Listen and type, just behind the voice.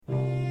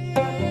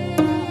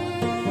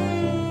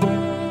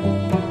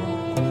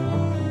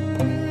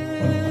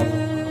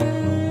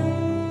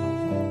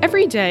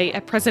day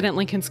at President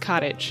Lincoln's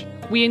cottage,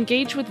 we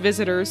engage with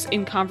visitors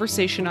in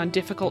conversation on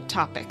difficult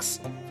topics,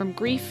 from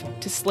grief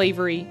to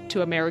slavery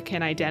to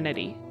American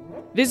identity.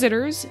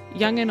 Visitors,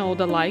 young and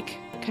old alike,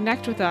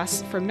 connect with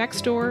us from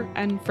next door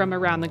and from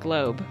around the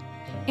globe.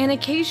 And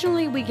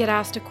occasionally we get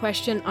asked a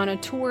question on a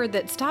tour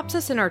that stops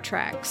us in our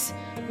tracks,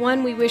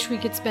 one we wish we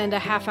could spend a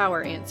half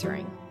hour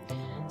answering.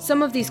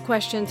 Some of these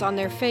questions on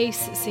their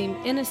face seem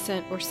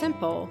innocent or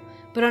simple,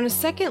 but on a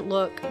second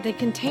look, they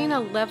contain a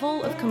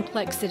level of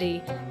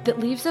complexity that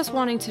leaves us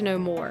wanting to know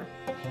more.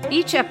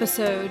 Each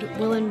episode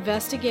will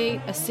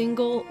investigate a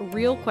single,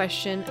 real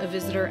question a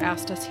visitor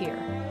asked us here.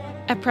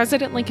 At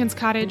President Lincoln's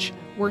cottage,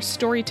 we're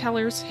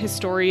storytellers,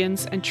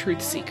 historians, and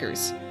truth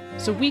seekers.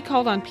 So we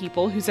called on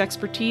people whose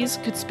expertise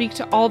could speak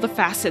to all the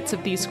facets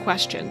of these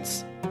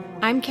questions.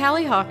 I'm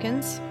Callie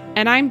Hawkins.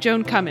 And I'm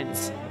Joan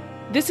Cummins.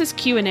 This is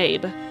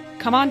Q&Abe.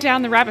 Come on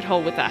down the rabbit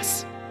hole with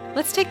us.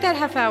 Let's take that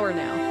half hour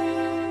now.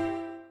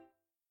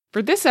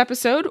 For this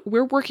episode,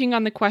 we're working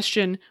on the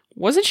question,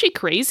 wasn't she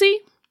crazy?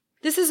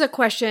 This is a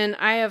question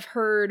I have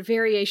heard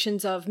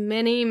variations of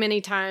many,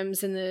 many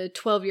times in the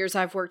 12 years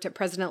I've worked at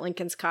President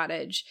Lincoln's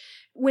cottage.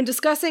 When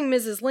discussing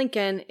Mrs.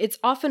 Lincoln, it's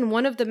often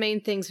one of the main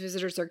things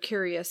visitors are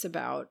curious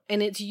about,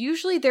 and it's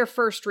usually their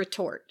first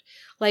retort,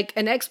 like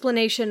an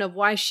explanation of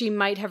why she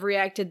might have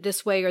reacted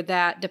this way or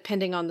that,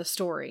 depending on the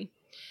story.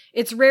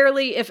 It's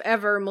rarely, if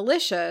ever,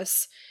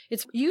 malicious.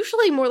 It's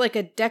usually more like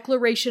a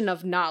declaration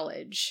of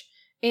knowledge.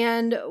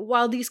 And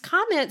while these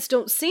comments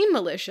don't seem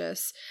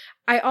malicious,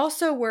 I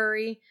also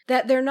worry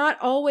that they're not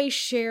always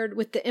shared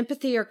with the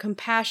empathy or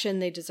compassion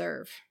they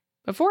deserve.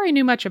 Before I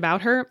knew much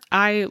about her,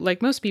 I,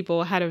 like most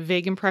people, had a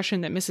vague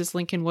impression that Mrs.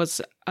 Lincoln was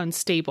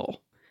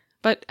unstable.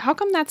 But how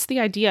come that's the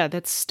idea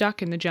that's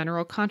stuck in the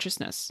general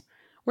consciousness?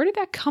 Where did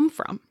that come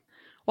from?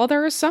 While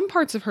there are some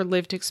parts of her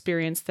lived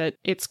experience that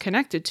it's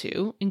connected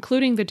to,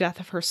 including the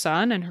death of her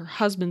son and her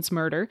husband's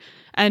murder,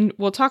 and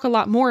we'll talk a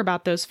lot more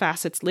about those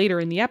facets later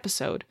in the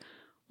episode,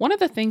 one of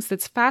the things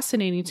that's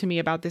fascinating to me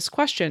about this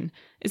question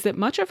is that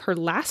much of her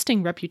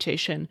lasting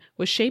reputation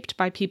was shaped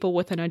by people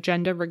with an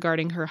agenda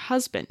regarding her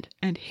husband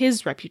and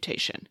his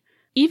reputation.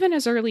 Even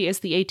as early as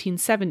the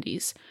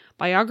 1870s,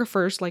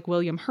 biographers like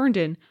William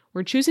Herndon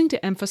were choosing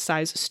to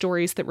emphasize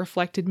stories that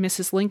reflected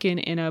Mrs. Lincoln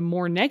in a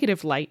more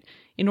negative light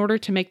in order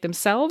to make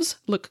themselves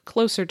look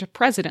closer to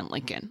President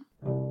Lincoln.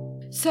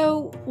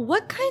 So,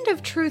 what kind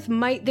of truth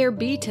might there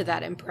be to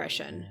that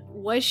impression?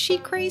 Was she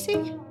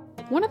crazy?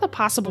 One of the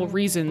possible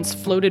reasons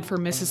floated for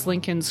Mrs.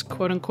 Lincoln's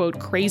quote-unquote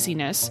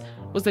craziness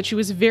was that she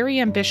was very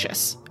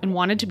ambitious and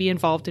wanted to be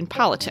involved in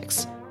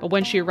politics. But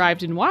when she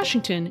arrived in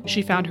Washington,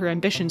 she found her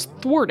ambitions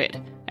thwarted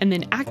and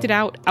then acted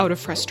out of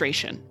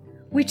frustration.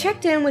 We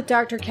checked in with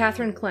Dr.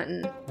 Catherine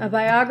Clinton, a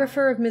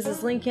biographer of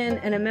Mrs. Lincoln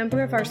and a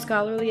member of our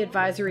scholarly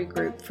advisory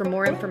group, for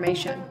more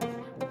information.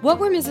 What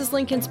were Mrs.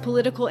 Lincoln's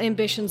political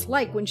ambitions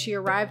like when she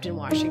arrived in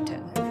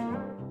Washington?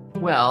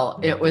 Well,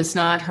 it was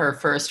not her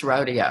first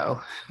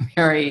rodeo.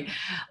 Mary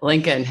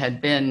Lincoln had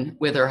been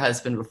with her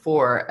husband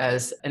before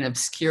as an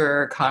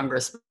obscure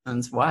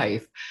congressman's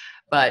wife.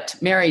 But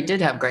Mary did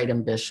have great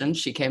ambition.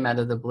 She came out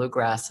of the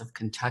bluegrass of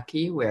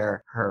Kentucky,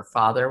 where her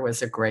father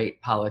was a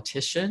great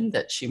politician,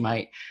 that she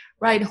might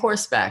ride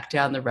horseback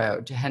down the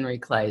road to Henry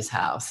Clay's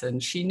house.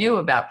 And she knew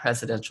about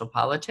presidential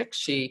politics.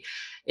 She,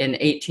 in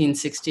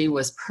 1860,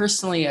 was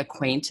personally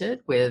acquainted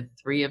with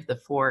 3 of the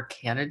 4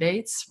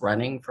 candidates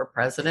running for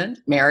president,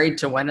 married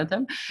to one of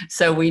them.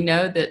 So we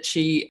know that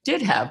she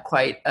did have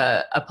quite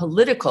a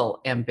political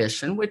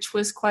ambition, which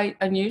was quite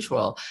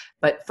unusual.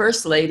 But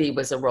First Lady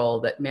was a role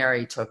that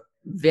Mary took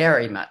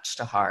very much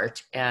to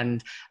heart,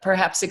 and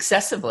perhaps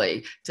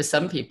excessively to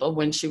some people.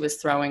 When she was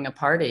throwing a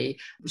party,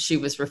 she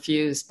was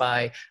refused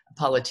by a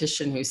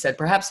politician who said,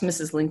 perhaps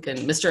Mr.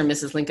 and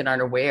Mrs. Lincoln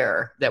aren't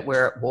aware that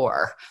we're at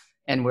war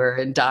and we're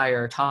in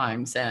dire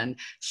times. And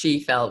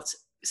she felt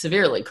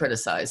severely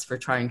criticized for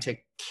trying to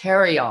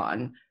carry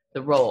on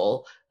the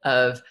role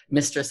of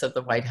Mistress of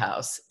the White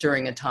House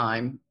during a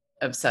time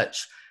of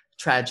such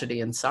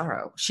tragedy and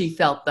sorrow. She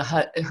felt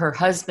her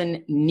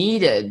husband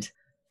needed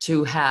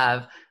to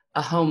have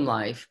a home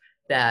life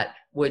that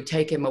would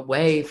take him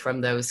away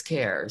from those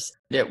cares.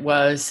 It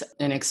was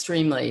an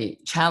extremely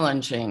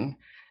challenging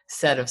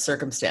set of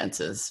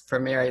circumstances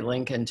for Mary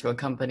Lincoln to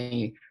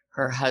accompany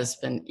her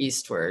husband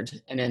eastward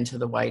and into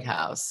the White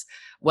House.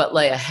 What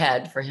lay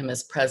ahead for him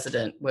as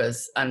president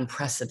was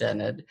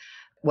unprecedented.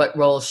 What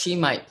role she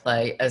might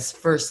play as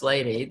First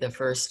Lady, the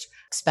first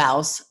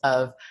spouse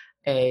of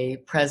a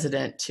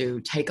president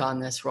to take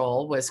on this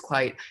role, was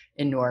quite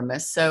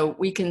enormous. So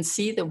we can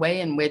see the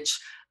way in which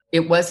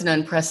it was an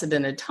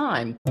unprecedented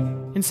time.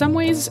 In some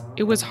ways,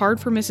 it was hard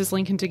for Mrs.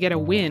 Lincoln to get a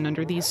win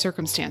under these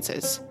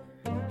circumstances.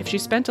 If she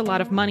spent a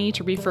lot of money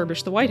to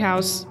refurbish the White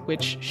House,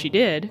 which she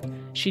did,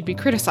 she'd be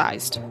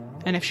criticized.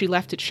 And if she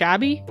left it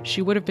shabby,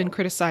 she would have been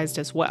criticized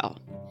as well.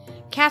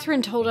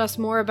 Catherine told us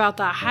more about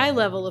the high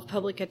level of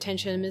public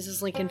attention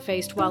Mrs. Lincoln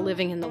faced while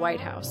living in the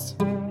White House.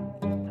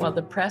 While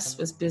the press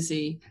was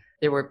busy,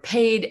 there were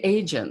paid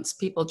agents,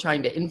 people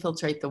trying to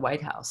infiltrate the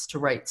White House to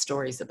write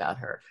stories about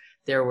her.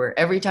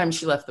 Every time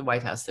she left the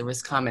White House, there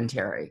was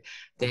commentary.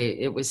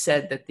 It was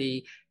said that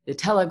the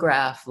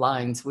telegraph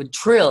lines would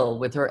trill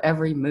with her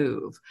every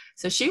move.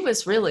 So she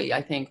was really,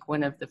 I think,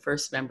 one of the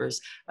first members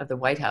of the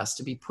White House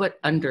to be put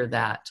under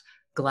that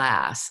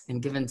glass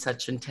and given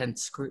such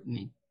intense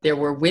scrutiny. There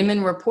were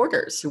women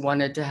reporters who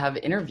wanted to have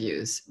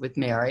interviews with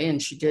Mary,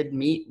 and she did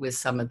meet with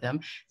some of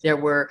them. There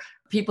were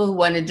people who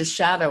wanted to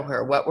shadow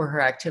her. What were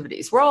her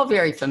activities? We're all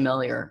very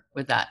familiar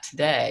with that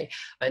today.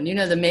 But,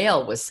 the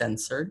mail was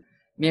censored.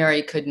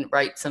 Mary couldn't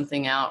write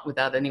something out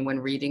without anyone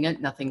reading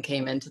it. Nothing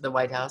came into the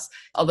White House.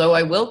 Although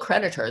I will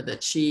credit her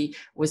that she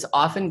was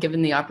often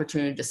given the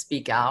opportunity to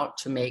speak out,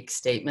 to make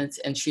statements,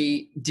 and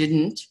she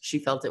didn't. She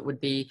felt it would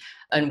be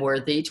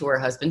unworthy to her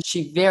husband.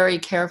 She very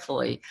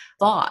carefully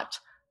thought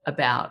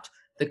about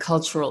the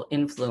cultural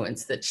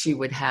influence that she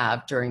would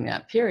have during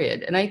that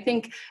period. And I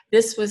think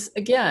this was,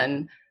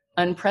 again,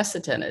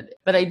 unprecedented.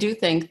 But I do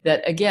think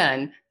that,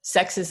 again,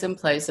 sexism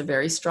plays a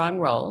very strong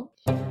role.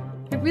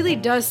 It really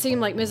does seem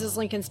like Mrs.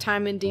 Lincoln's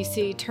time in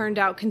D.C. turned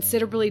out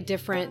considerably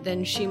different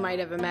than she might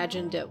have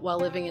imagined it while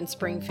living in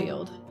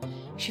Springfield.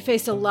 She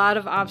faced a lot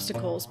of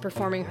obstacles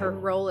performing her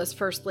role as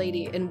First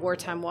Lady in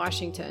wartime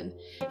Washington,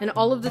 and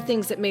all of the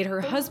things that made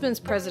her husband's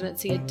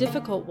presidency a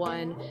difficult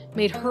one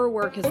made her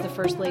work as the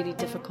First Lady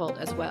difficult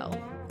as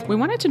well. We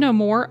wanted to know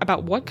more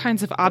about what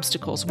kinds of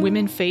obstacles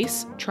women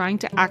face trying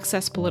to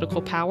access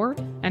political power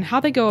and how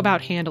they go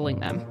about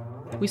handling them.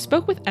 We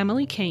spoke with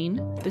Emily Kane,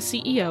 the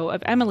CEO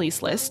of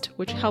Emily's List,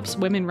 which helps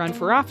women run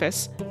for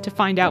office, to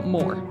find out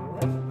more.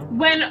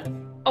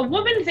 When a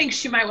woman thinks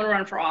she might want to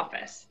run for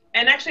office,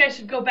 and actually I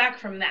should go back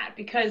from that,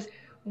 because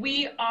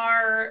we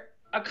are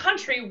a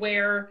country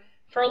where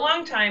for a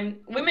long time,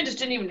 women just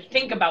didn't even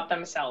think about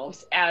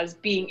themselves as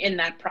being in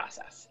that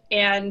process.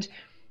 And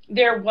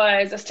there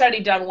was a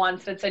study done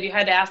once that said you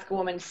had to ask a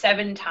woman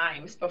 7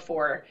 times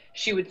before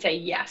she would say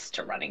yes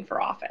to running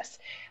for office.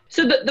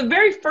 So the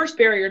very first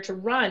barrier to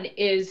run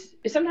is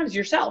sometimes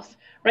yourself,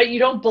 right? You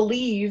don't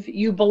believe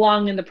you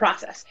belong in the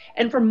process.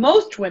 And for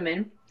most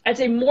women, I'd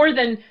say more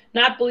than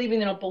not believing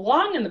they don't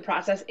belong in the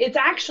process, it's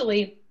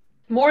actually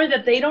more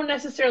that they don't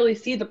necessarily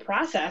see the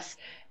process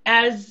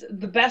as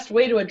the best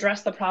way to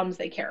address the problems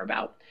they care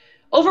about.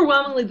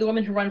 Overwhelmingly, the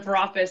women who run for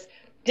office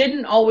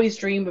didn't always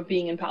dream of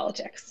being in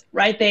politics,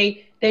 right?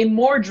 They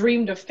more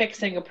dreamed of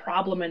fixing a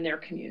problem in their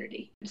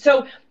community.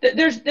 So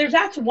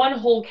that's one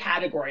whole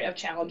category of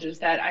challenges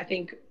that I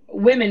think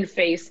women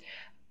face.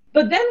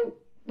 But then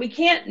we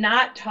can't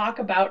not talk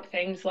about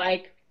things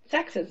like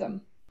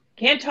sexism.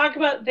 You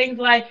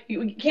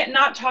can't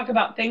not talk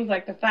about things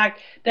like the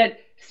fact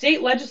that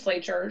state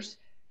legislatures,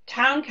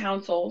 town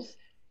councils,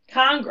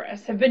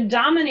 Congress have been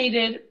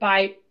dominated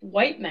by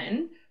white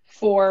men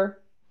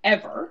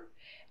forever.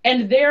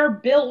 And they're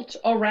built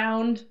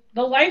around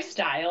the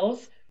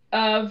lifestyles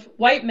of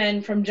white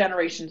men from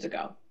generations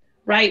ago,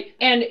 right?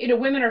 And,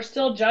 women are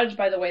still judged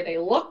by the way they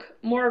look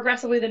more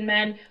aggressively than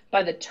men,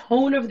 by the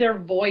tone of their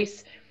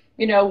voice.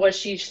 Was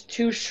she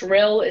too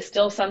shrill is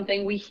still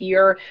something we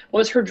hear.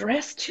 Was her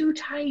dress too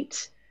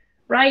tight,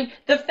 right?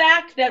 The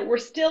fact that we're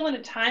still in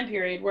a time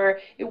period where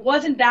it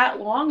wasn't that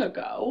long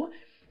ago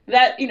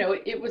that,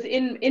 it was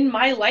in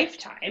my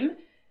lifetime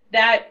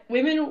that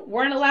women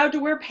weren't allowed to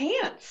wear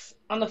pants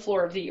on the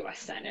floor of the U.S.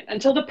 Senate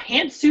until the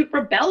pantsuit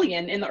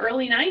rebellion in the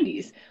early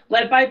 90s,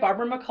 led by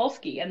Barbara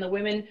Mikulski and the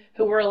women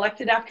who were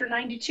elected after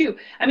 92.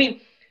 I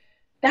mean,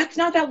 that's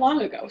not that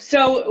long ago.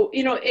 So,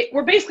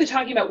 we're basically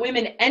talking about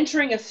women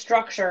entering a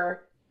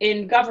structure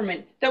in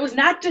government that was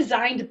not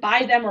designed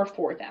by them or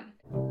for them.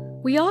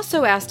 We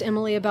also asked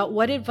Emily about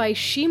what advice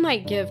she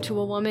might give to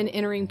a woman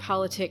entering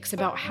politics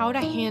about how to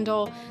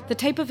handle the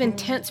type of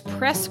intense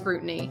press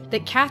scrutiny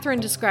that Katherine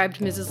described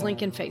Mrs.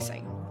 Lincoln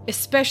facing,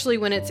 especially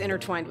when it's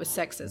intertwined with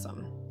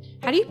sexism.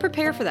 How do you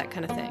prepare for that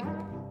kind of thing?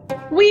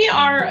 We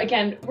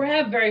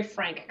have very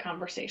frank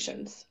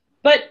conversations.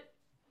 But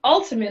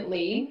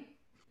ultimately,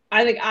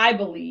 I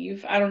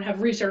believe, I don't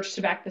have research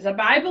to back this up,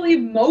 but I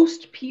believe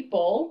most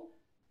people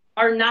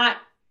are not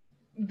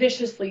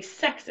viciously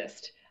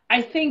sexist.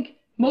 I think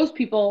most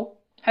people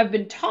have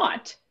been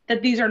taught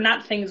that these are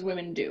not things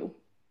women do.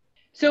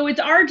 So it's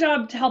our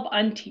job to help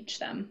unteach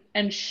them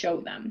and show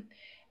them.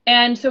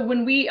 And so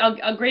when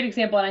a great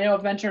example, and I know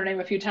I've mentioned her name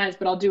a few times,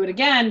 but I'll do it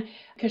again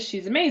because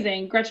she's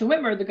amazing. Gretchen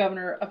Whitmer, the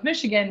governor of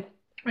Michigan,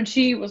 when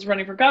she was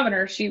running for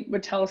governor, she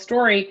would tell a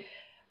story.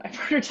 I've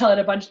heard her tell it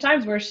a bunch of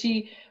times where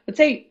she would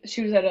say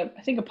she was at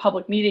a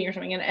public meeting or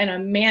something, and a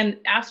man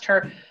asked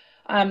her,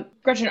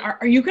 Gretchen,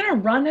 are you going to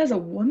run as a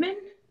woman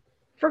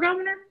for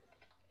governor?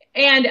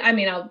 And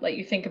I'll let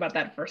you think about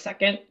that for a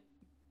second.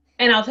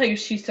 And I'll tell you,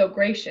 she's so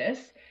gracious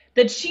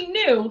that she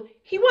knew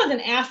he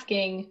wasn't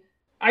asking,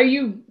 are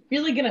you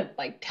really going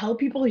to tell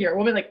people you're a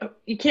woman?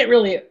 You can't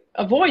really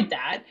avoid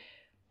that.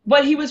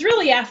 What he was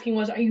really asking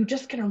was, are you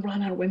just going to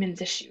run on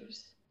women's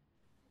issues?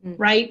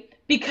 Right?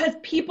 Because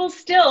people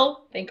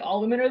still think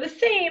all women are the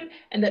same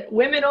and that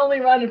women only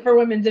run for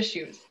women's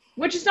issues,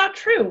 which is not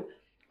true.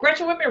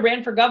 Gretchen Whitmer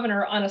ran for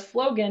governor on a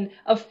slogan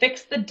of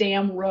fix the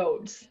damn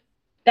roads.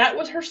 That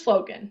was her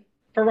slogan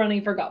for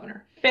running for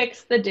governor.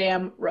 Fix the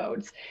damn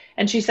roads.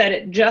 And she said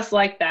it just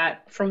like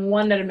that, from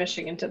one end of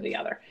Michigan to the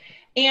other.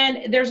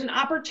 And there's an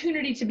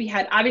opportunity to be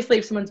had. Obviously,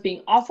 if someone's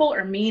being awful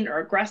or mean or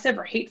aggressive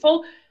or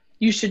hateful,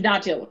 you should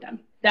not deal with them.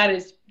 That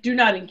is, do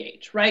not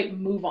engage, right?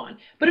 Move on.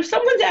 But if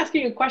someone's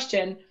asking a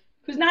question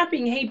who's not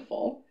being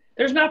hateful,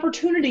 there's an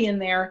opportunity in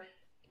there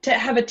to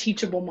have a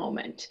teachable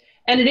moment.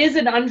 And it is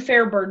an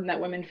unfair burden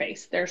that women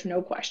face. There's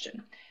no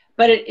question.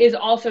 But it is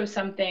also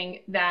something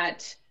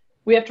that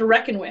we have to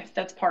reckon with.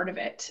 That's part of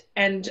it.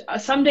 And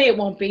someday it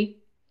won't be.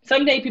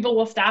 Someday people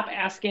will stop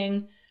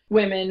asking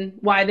women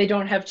why they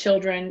don't have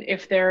children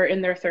if they're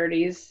in their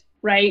 30s,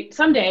 right?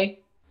 Someday,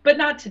 but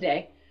not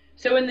today.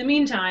 So in the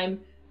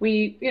meantime,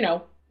 we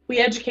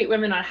educate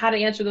women on how to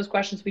answer those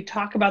questions. We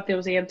talk about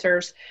those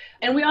answers.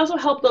 And we also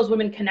help those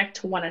women connect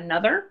to one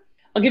another.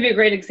 I'll give you a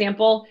great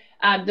example.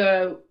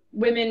 The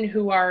women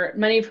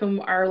many of whom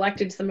are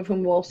elected, some of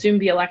whom will soon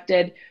be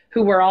elected,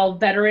 who were all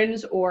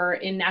veterans or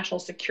in national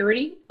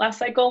security last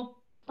cycle.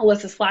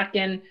 Alyssa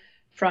Slatkin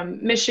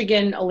from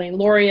Michigan, Elaine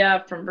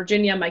Loria from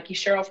Virginia, Mikey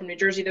Sherrill from New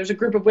Jersey. There's a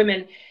group of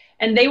women,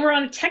 and they were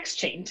on a text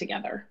chain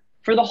together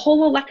for the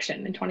whole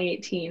election in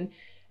 2018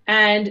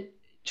 and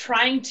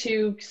trying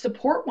to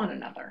support one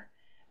another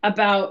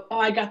about, oh,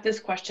 I got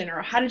this question,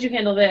 or how did you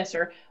handle this,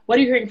 or what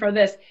are you hearing for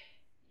this?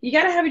 You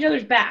got to have each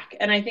other's back.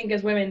 And I think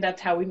as women, that's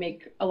how we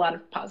make a lot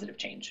of positive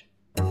change.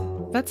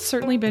 That's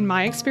certainly been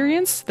my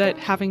experience, that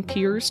having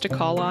peers to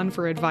call on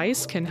for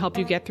advice can help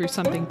you get through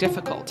something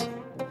difficult.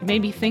 It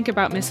made me think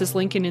about Mrs.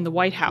 Lincoln in the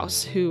White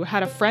House, who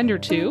had a friend or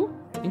two,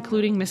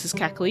 including Mrs.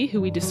 Keckley, who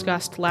we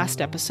discussed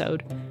last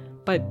episode,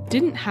 but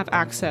didn't have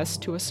access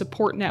to a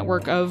support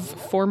network of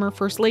former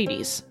First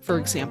Ladies, for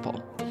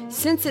example.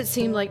 Since it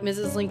seemed like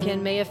Mrs.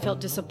 Lincoln may have felt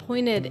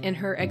disappointed in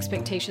her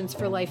expectations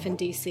for life in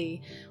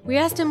D.C., we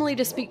asked Emily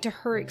to speak to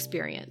her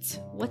experience.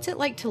 What's it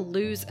like to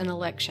lose an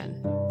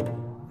election?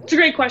 It's a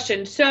great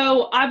question.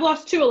 So I've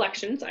lost 2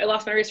 elections. I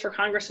lost my race for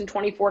Congress in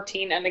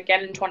 2014 and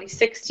again in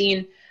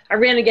 2016. I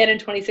ran again in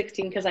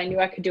 2016 because I knew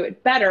I could do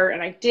it better,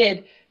 and I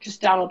did.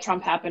 Just Donald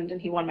Trump happened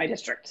and he won my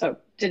district, so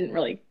it didn't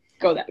really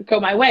go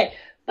my way.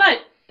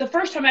 But the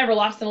first time I ever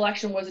lost an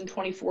election was in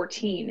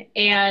 2014.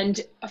 And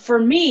for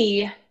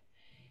me,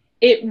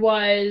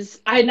 I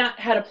had not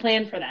had a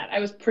plan for that. I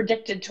was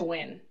predicted to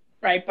win,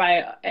 right,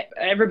 by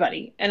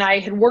everybody. And I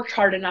had worked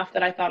hard enough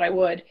that I thought I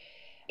would.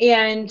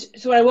 And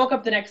so when I woke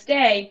up the next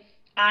day,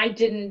 I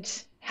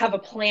didn't have a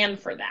plan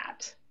for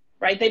that,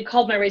 right? They'd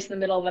called my race in the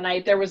middle of the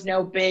night. There was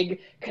no big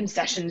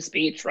concession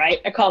speech, right?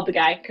 I called the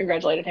guy,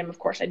 congratulated him. Of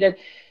course I did.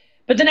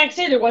 But the next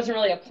day, there wasn't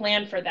really a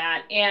plan for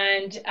that.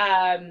 And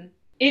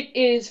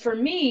for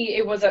me,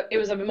 it was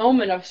a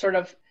moment of sort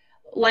of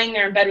laying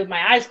there in bed with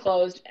my eyes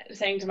closed,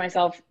 saying to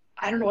myself,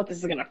 I don't know what this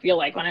is going to feel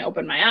like when I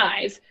open my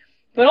eyes.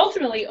 But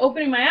ultimately,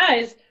 opening my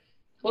eyes,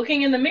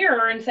 looking in the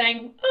mirror and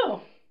saying,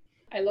 oh,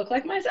 I look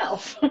like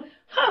myself.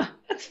 Huh,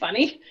 that's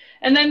funny.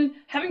 And then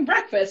having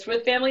breakfast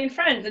with family and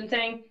friends and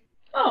saying,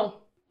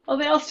 oh, well,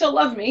 they all still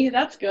love me.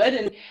 That's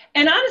good.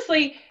 And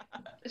honestly,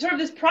 sort of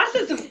this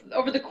process of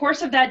over the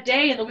course of that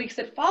day and the weeks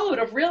that followed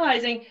of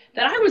realizing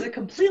that I was a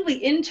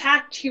completely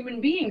intact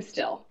human being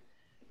still,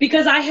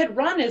 because I had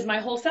run as my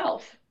whole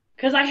self,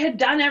 because I had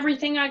done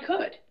everything I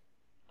could.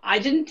 I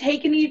didn't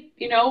take any,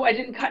 I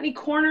didn't cut any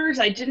corners.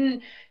 I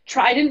didn't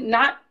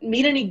not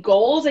meet any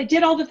goals. I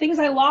did all the things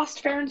I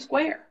lost fair and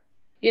square,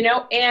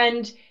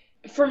 and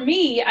for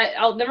me,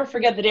 I'll never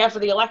forget the day after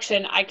the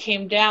election, I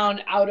came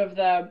down out of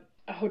the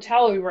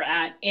hotel we were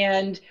at,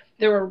 and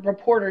there were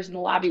reporters in the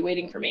lobby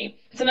waiting for me,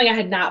 something I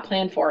had not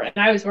planned for. And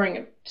I was wearing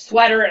a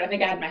sweater, and I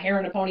think I had my hair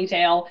in a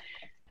ponytail,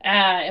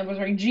 and was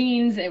wearing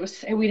jeans.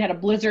 We'd had a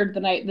blizzard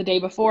the day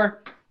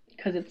before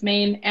because it's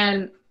Maine,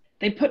 and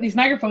they put these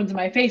microphones in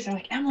my face. They're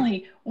like,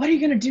 Emily, what are you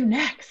going to do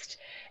next?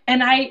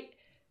 And I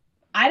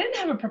didn't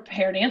have a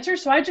prepared answer,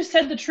 so I just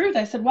said the truth.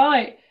 I said,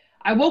 well,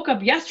 I woke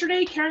up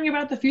yesterday caring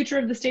about the future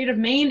of the state of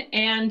Maine,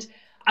 and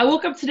I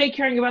woke up today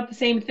caring about the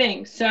same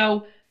thing.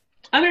 So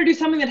I'm going to do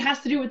something that has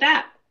to do with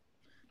that.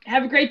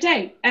 Have a great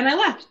day. And I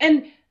left.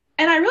 And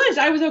I realized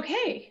I was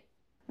okay,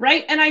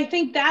 right? And I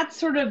think that's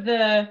sort of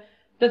the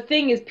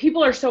thing is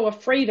people are so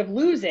afraid of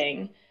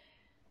losing.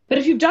 But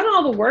if you've done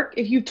all the work,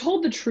 if you've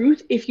told the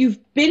truth, if you've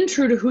been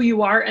true to who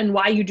you are and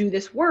why you do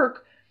this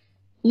work,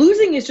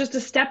 losing is just a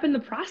step in the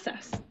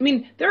process. I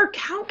mean, there are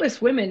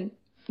countless women,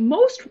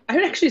 I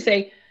would actually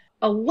say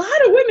a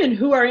lot of women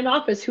who are in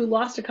office who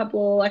lost a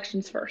couple of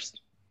elections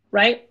first,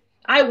 right?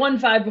 I won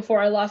 5 before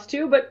I lost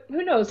 2, but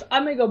who knows? I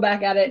may go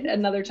back at it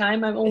another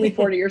time. I'm only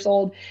 40 years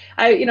old.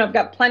 I've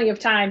got plenty of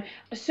time.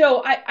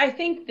 So I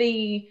think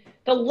the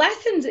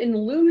lessons in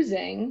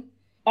losing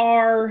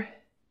are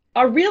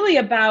really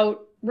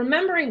about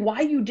remembering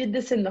why you did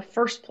this in the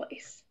first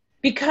place.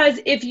 Because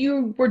if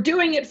you were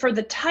doing it for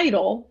the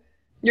title,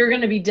 you're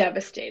going to be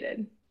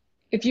devastated.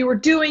 If you were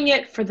doing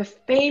it for the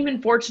fame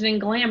and fortune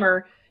and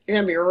glamour, you're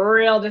going to be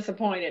real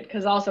disappointed,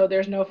 because also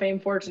there's no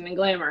fame, fortune, and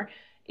glamour,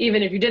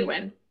 even if you did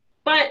win.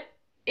 But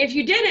if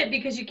you did it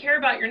because you care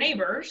about your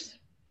neighbors,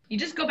 you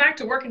just go back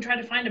to work and try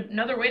to find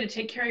another way to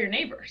take care of your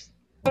neighbors.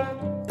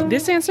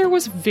 This answer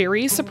was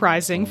very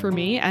surprising for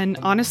me and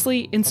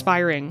honestly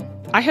inspiring.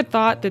 I had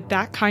thought that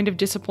that kind of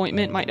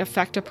disappointment might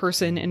affect a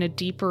person in a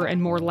deeper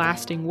and more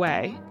lasting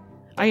way.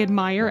 I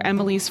admire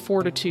Emily's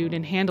fortitude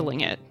in handling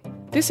it.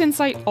 This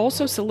insight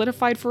also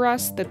solidified for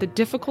us that the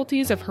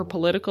difficulties of her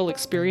political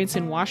experience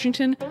in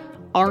Washington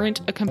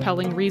aren't a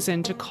compelling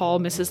reason to call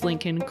Mrs.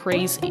 Lincoln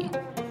crazy.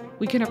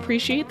 We can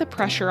appreciate the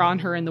pressure on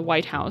her in the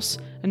White House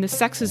and the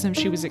sexism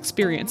she was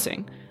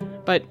experiencing,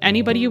 but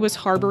anybody who was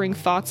harboring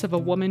thoughts of a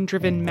woman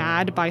driven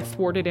mad by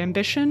thwarted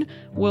ambition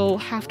will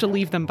have to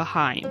leave them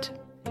behind.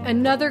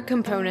 Another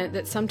component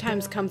that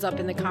sometimes comes up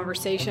in the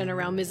conversation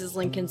around Mrs.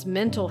 Lincoln's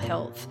mental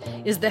health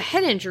is the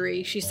head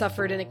injury she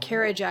suffered in a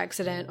carriage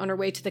accident on her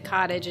way to the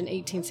cottage in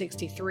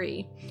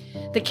 1863.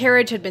 The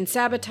carriage had been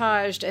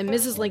sabotaged, and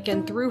Mrs.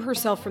 Lincoln threw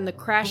herself from the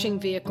crashing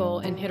vehicle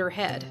and hit her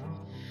head.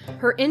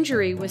 Her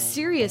injury was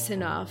serious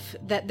enough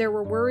that there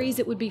were worries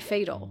it would be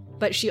fatal,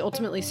 but she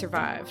ultimately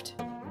survived.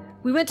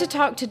 We went to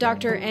talk to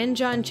Dr.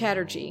 Anjan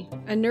Chatterjee,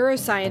 a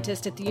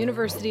neuroscientist at the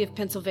University of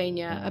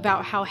Pennsylvania,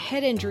 about how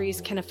head injuries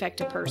can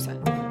affect a person.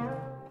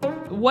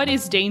 What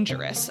is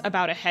dangerous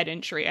about a head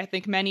injury? I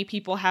think many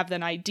people have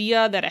an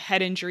idea that a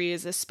head injury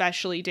is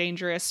especially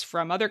dangerous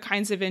from other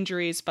kinds of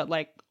injuries, but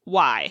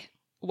why?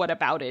 What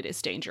about it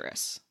is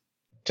dangerous?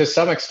 To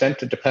some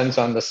extent, it depends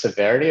on the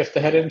severity of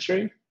the head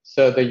injury.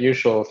 So the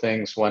usual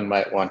things one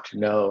might want to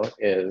know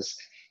is,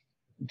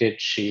 did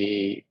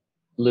she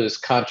lose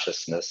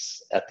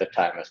consciousness at the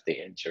time of the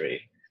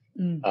injury?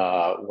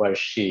 Was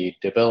she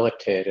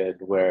debilitated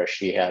where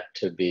she had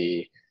to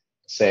be,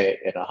 say,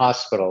 in a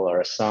hospital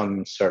or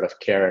some sort of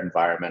care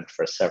environment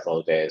for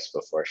several days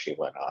before she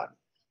went on?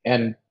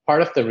 And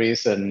part of the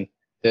reason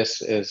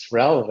this is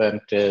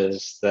relevant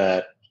is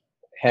that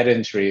head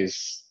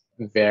injuries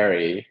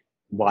vary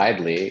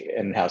widely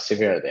in how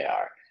severe they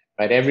are,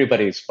 right?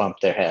 Everybody's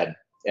bumped their head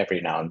every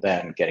now and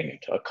then getting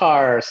into a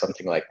car or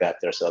something like that.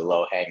 There's a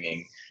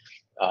low-hanging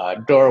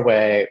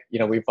doorway.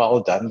 We've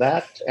all done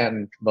that,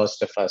 and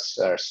most of us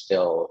are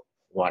still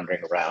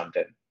wandering around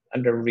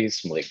under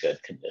reasonably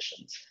good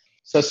conditions.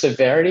 So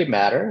severity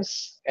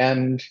matters,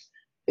 and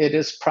it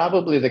is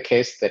probably the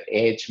case that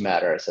age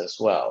matters as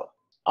well.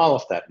 All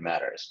of that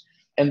matters.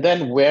 And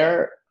then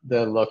where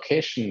the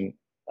location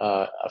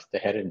of the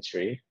head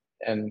injury,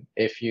 and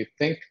if you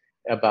think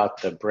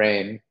about the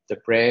brain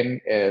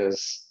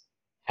is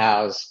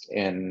housed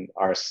in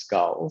our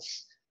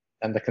skulls.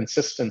 And the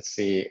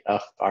consistency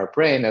of our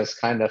brain is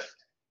kind of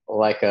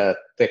like a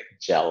thick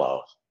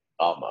jello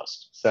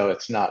almost. So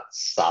it's not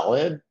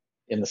solid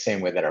in the same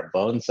way that our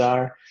bones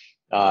are.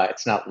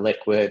 It's not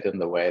liquid in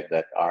the way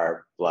that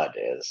our blood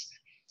is.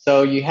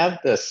 So you have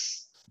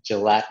this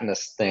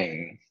gelatinous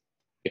thing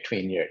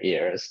between your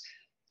ears.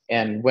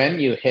 And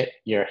when you hit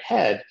your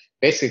head,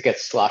 basically it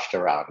gets sloshed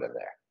around in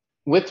there.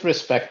 With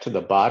respect to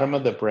the bottom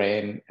of the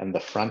brain and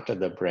the front of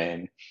the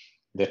brain,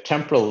 the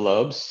temporal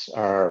lobes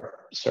are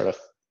sort of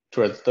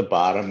towards the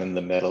bottom, in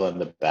the middle,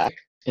 and the back.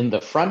 In the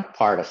front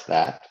part of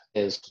that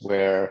is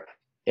where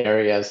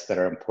areas that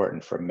are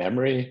important for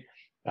memory,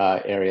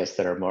 areas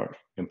that are more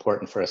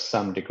important for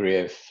some degree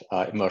of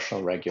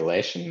emotional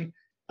regulation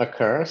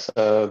occur.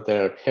 So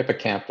the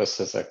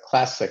hippocampus is a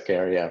classic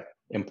area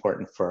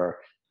important for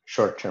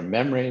short-term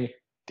memory.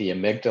 The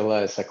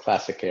amygdala is a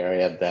classic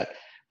area that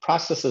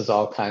processes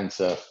all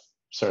kinds of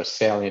sort of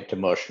salient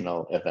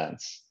emotional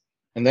events.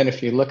 And then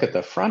if you look at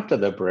the front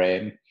of the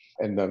brain,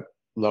 in the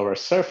lower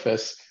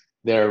surface,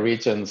 there are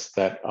regions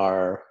that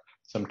are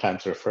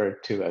sometimes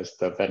referred to as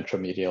the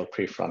ventromedial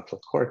prefrontal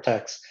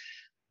cortex,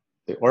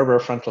 the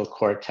orbitofrontal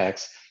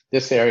cortex.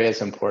 This area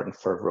is important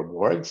for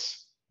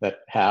rewards, that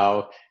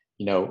how,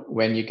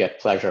 when you get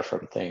pleasure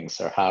from things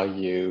or how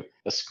you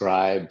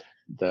ascribe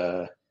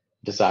the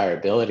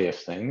desirability of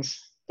things,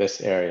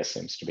 this area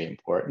seems to be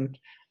important,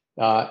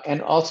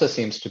 and also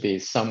seems to be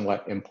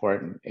somewhat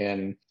important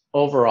in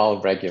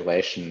overall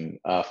regulation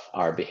of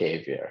our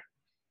behavior.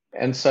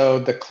 And so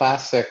the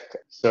classic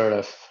sort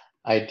of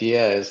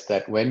idea is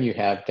that when you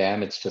have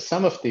damage to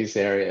some of these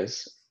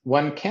areas,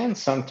 one can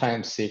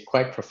sometimes see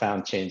quite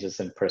profound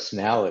changes in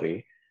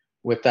personality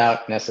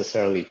without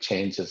necessarily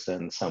changes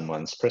in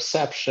someone's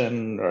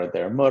perception or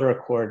their motor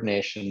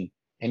coordination.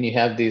 And you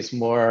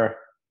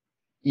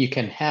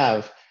can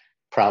have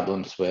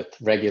problems with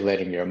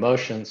regulating your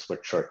emotions,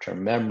 with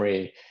short-term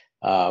memory,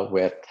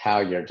 with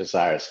how your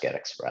desires get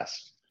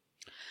expressed.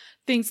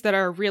 Things that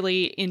are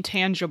really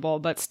intangible,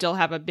 but still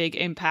have a big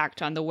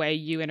impact on the way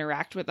you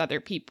interact with other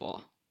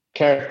people.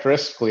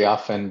 Characteristically,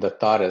 often the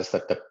thought is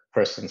that the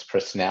person's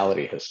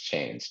personality has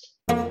changed.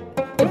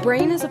 The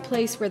brain is a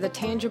place where the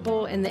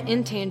tangible and the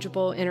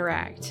intangible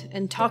interact,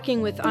 and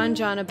talking with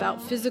Anjan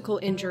about physical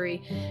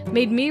injury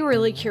made me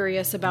really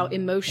curious about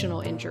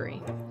emotional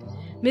injury.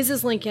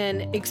 Mrs.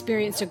 Lincoln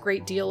experienced a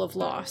great deal of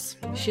loss.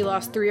 She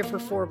lost 3 of her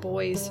 4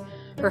 boys.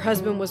 Her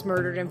husband was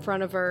murdered in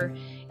front of her,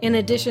 in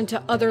addition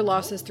to other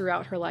losses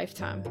throughout her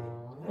lifetime.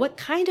 What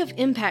kind of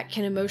impact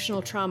can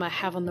emotional trauma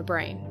have on the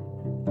brain?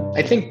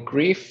 I think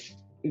grief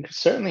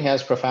certainly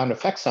has profound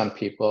effects on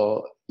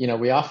people.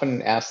 We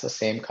often ask the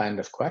same kind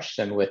of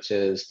question, which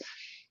is,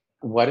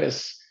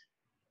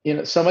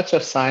 so much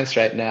of science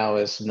right now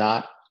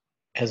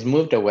has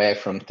moved away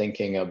from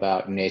thinking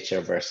about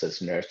nature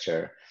versus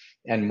nurture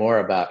and more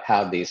about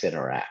how these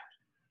interact,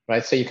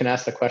 right? So you can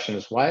ask the question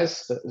is why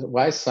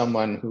is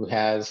someone who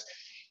has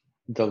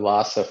the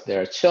loss of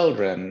their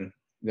children,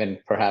 then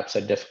perhaps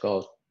a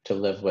difficult to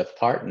live with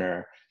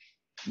partner,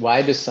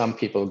 why do some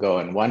people go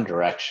in one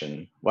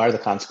direction? What are the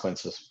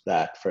consequences of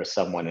that for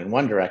someone in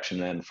one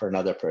direction and for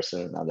another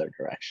person in another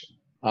direction?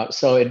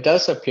 So it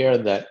does appear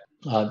that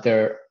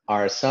there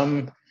are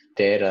some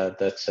data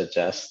that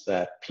suggests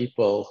that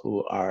people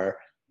who are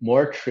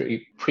more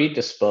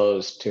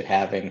predisposed to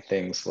having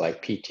things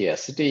like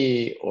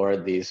PTSD or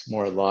these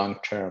more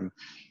long-term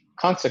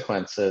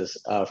consequences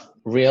of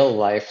real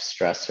life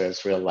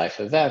stressors, real life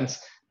events,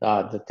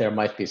 that there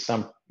might be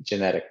some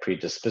genetic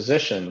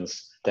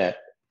predispositions that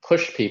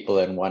push people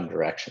in one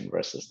direction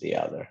versus the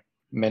other.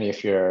 Many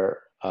of your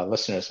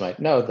listeners might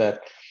know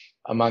that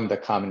among the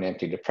common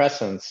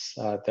antidepressants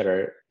that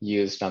are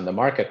used on the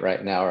market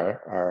right now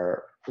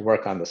are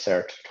work on the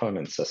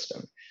serotonin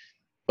system.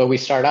 But we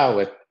start out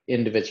with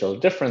individual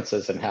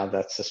differences in how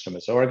that system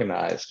is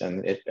organized.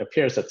 And it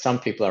appears that some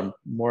people are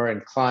more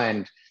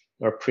inclined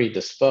or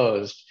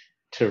predisposed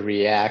to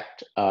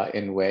react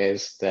in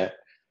ways that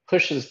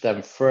pushes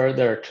them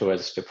further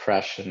towards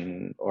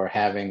depression or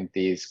having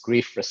these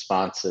grief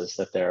responses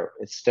that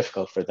it's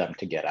difficult for them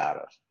to get out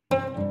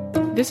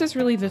of. This is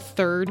really the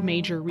third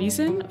major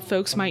reason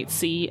folks might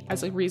see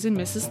as a reason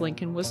Mrs.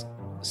 Lincoln was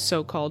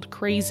so-called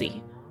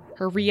crazy: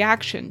 her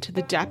reaction to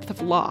the depth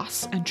of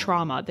loss and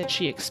trauma that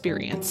she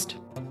experienced.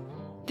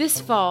 This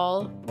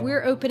fall,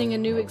 we're opening a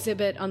new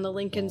exhibit on the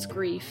Lincolns'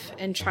 grief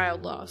and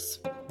child loss.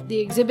 The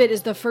exhibit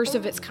is the first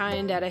of its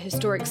kind at a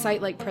historic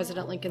site like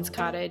President Lincoln's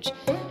Cottage,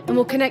 and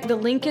will connect the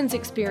Lincolns'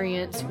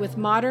 experience with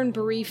modern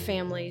bereaved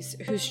families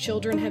whose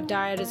children have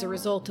died as a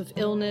result of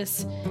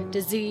illness,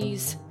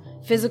 disease,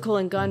 physical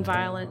and gun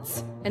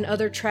violence, and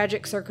other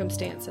tragic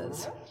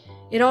circumstances.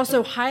 It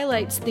also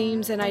highlights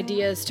themes and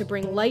ideas to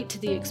bring light to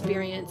the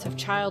experience of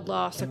child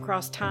loss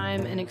across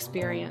time and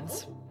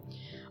experience.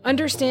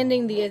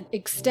 Understanding the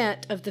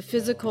extent of the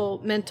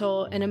physical,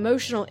 mental, and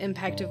emotional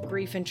impact of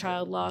grief and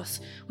child loss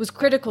was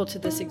critical to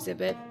this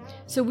exhibit,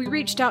 so we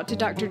reached out to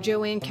Dr.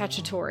 Joanne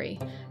Cacciatore,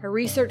 a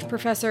research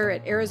professor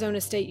at Arizona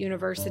State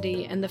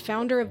University and the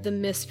founder of the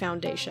MISS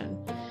Foundation,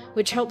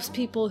 which helps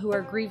people who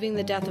are grieving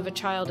the death of a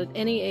child at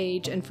any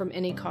age and from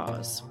any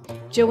cause.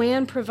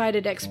 Joanne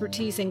provided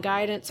expertise and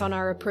guidance on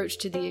our approach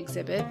to the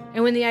exhibit,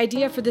 and when the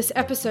idea for this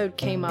episode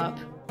came up,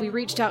 we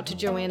reached out to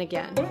Joanne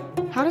again.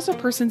 How does a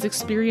person's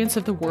experience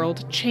of the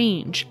world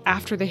change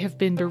after they have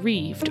been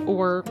bereaved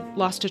or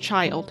lost a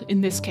child, in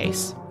this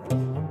case?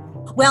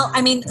 Well,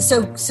 I mean,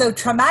 so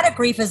traumatic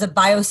grief is a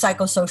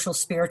biopsychosocial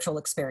spiritual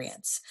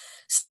experience.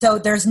 So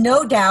there's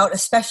no doubt,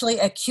 especially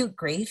acute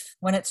grief,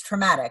 when it's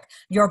traumatic,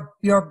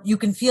 you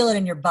can feel it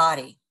in your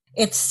body.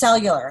 It's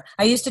cellular.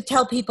 I used to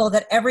tell people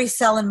that every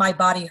cell in my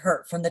body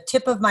hurt, from the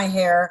tip of my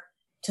hair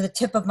to the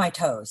tip of my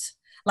toes.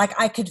 Like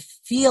I could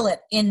feel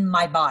it in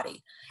my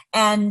body.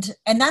 And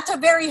that's a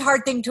very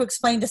hard thing to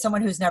explain to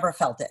someone who's never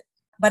felt it,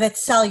 but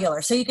it's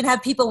cellular. So you can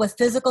have people with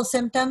physical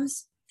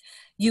symptoms.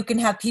 You can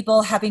have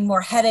people having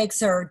more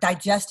headaches or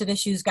digestive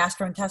issues,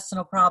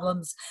 gastrointestinal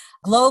problems,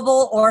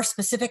 global or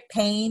specific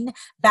pain,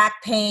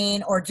 back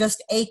pain, or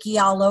just achy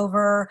all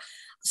over.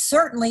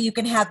 Certainly you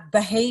can have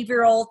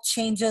behavioral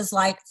changes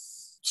like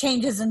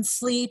changes in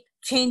sleep,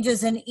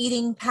 changes in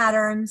eating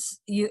patterns,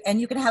 and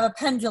you can have a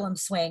pendulum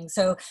swing.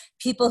 So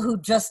people who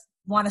just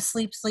want to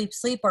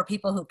sleep, or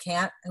people who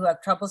can't, who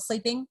have trouble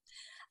sleeping,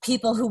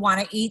 people who want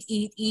to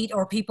eat,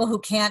 or people who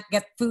can't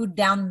get food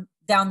down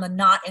the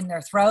knot in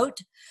their throat.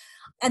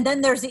 And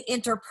then there's the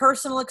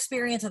interpersonal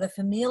experience or the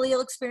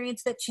familial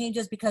experience that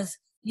changes because,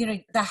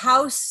 the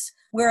house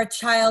where a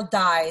child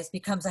dies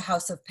becomes a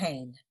house of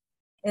pain.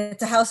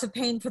 It's a house of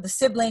pain for the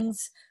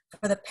siblings,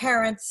 for the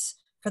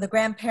parents, for the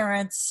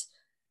grandparents,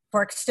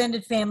 for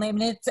extended family. I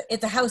mean,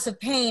 it's a house of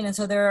pain. And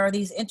so there are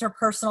these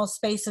interpersonal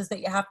spaces that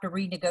you have to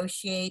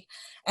renegotiate,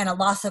 and a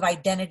loss of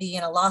identity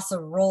and a loss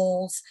of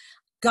roles.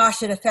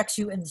 Gosh, it affects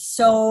you in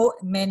so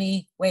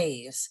many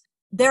ways.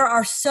 There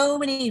are so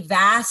many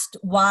vast,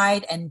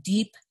 wide, and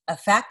deep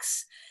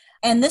effects.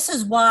 And this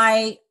is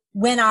why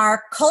when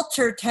our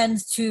culture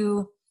tends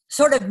to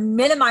sort of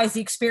minimize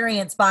the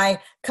experience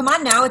by, come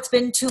on now, it's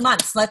been 2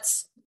 months.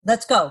 Let's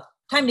go.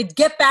 Time to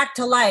get back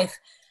to life.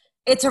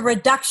 It's a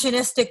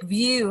reductionistic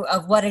view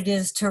of what it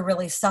is to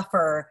really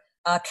suffer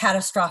a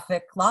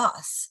catastrophic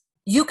loss.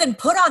 You can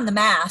put on the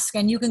mask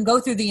and you can go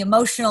through the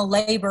emotional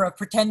labor of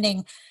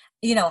pretending,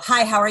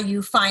 hi, how are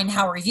you? Fine,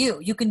 how are you?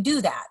 You can do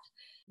that.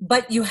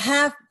 But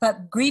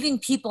grieving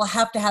people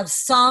have to have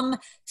some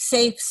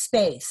safe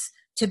space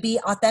to be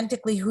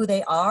authentically who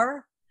they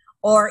are,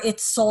 or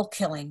it's soul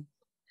killing.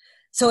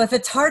 So if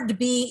it's hard to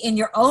be in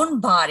your own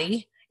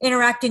body,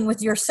 interacting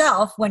with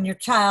yourself when your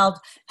child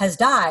has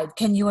died,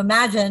 can you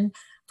imagine,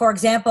 for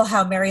example,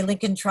 how Mary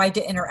Lincoln tried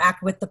to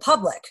interact with the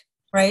public,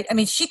 right? I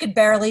mean, she could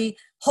barely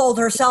hold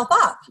herself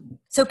up.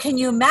 So can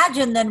you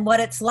imagine then what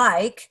it's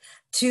like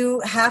to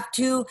have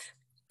to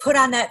put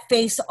on that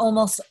face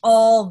almost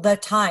all the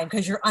time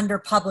because you're under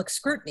public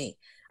scrutiny.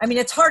 I mean,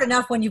 it's hard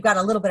enough when you've got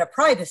a little bit of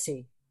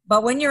privacy,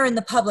 but when you're in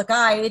the public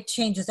eye, it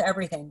changes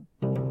everything.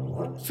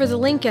 For the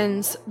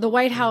Lincolns, the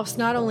White House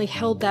not only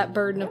held that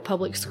burden of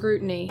public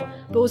scrutiny,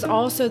 but was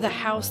also the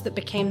house that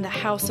became the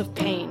house of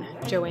pain,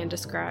 Joanne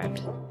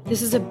described.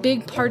 This is a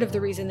big part of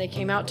the reason they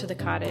came out to the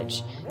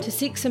cottage, to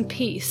seek some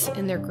peace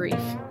in their grief.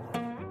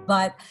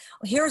 But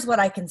here's what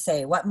I can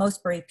say, what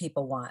most bereaved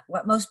people want.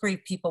 What most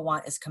bereaved people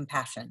want is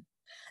compassion.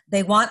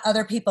 They want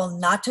other people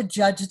not to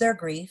judge their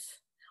grief,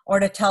 or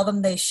to tell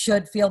them they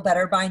should feel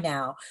better by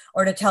now,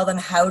 or to tell them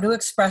how to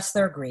express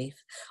their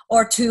grief,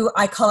 or to,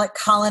 I call it,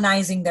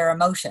 colonizing their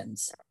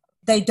emotions.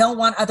 They don't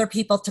want other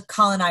people to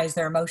colonize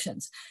their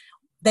emotions.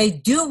 They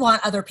do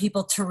want other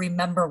people to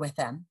remember with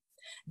them.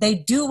 They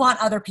do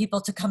want other people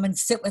to come and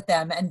sit with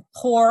them and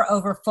pore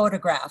over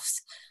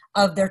photographs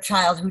of their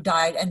child who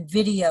died and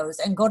videos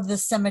and go to the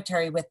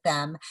cemetery with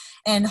them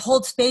and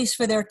hold space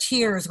for their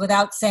tears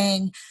without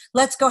saying,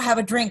 let's go have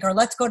a drink or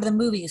let's go to the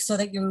movies so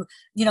that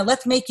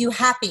let's make you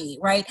happy,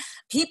 right?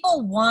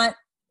 People want,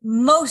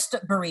 most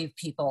bereaved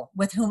people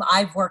with whom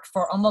I've worked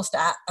for almost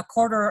a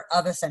quarter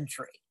of a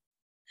century,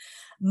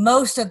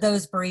 most of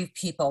those bereaved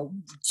people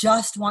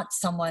just want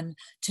someone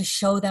to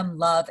show them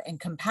love and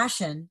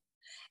compassion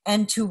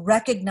and to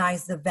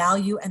recognize the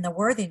value and the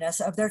worthiness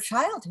of their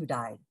child who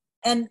died.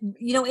 And,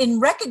 in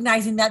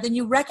recognizing that, then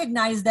you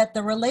recognize that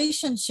the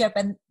relationship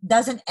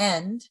doesn't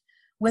end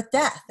with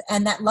death,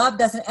 and that love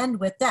doesn't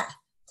end with death.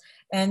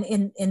 And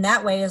in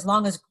that way, as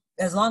long as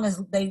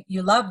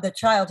you love the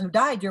child who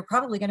died, you're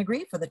probably going to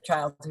grieve for the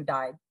child who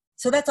died.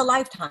 So that's a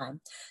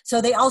lifetime. So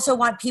they also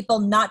want people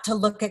not to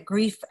look at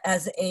grief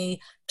as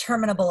a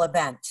terminable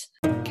event.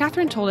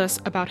 Catherine told us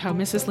about how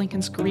Mrs.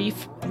 Lincoln's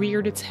grief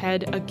reared its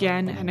head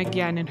again and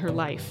again in her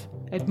life,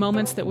 at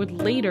moments that would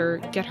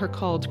later get her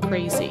called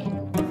crazy.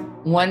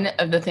 One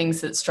of the things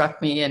that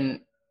struck me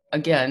in,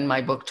 again,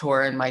 my book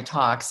tour and my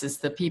talks is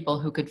the people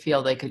who could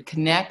feel they could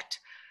connect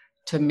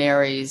to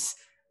Mary's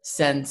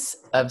sense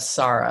of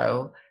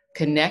sorrow,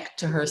 connect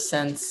to her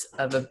sense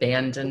of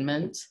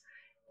abandonment,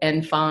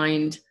 and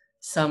find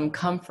some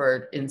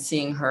comfort in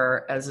seeing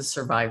her as a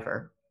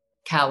survivor.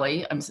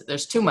 Callie,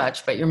 there's too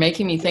much, but you're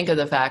making me think of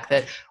the fact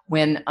that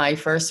when I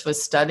first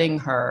was studying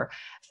her,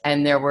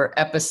 and there were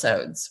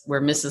episodes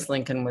where Mrs.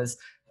 Lincoln was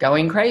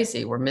going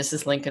crazy, where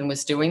Mrs. Lincoln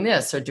was doing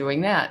this or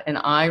doing that. And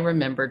I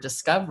remember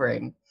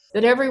discovering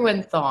that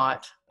everyone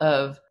thought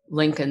of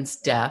Lincoln's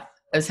death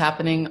as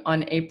happening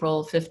on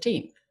April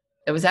 15th.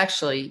 It was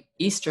actually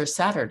Easter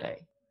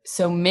Saturday.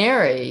 So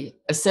Mary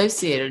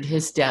associated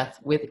his death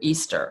with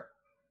Easter,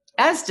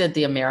 as did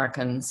the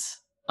Americans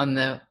on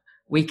the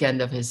weekend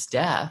of his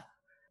death.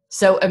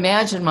 So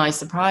imagine my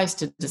surprise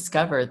to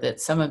discover that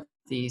some of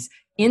these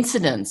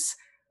incidents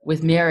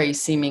with Mary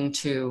seeming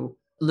to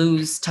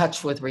lose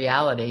touch with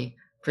reality,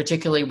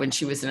 particularly when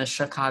she was in a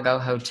Chicago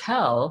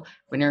hotel,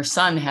 when her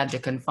son had to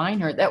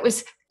confine her. That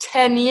was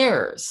 10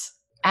 years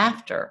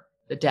after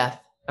the death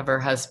of her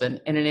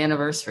husband and an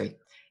anniversary.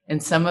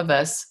 And some of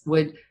us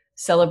would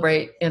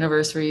celebrate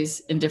anniversaries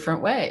in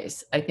different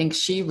ways. I think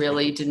she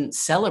really didn't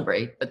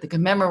celebrate, but the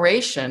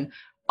commemoration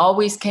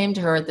always came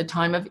to her at the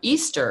time of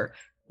Easter.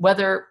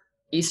 Whether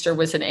Easter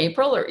was in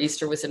April or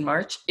Easter was in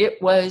March, it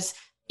was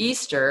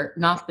Easter,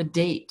 not the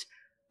date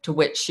to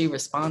which she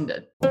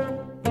responded.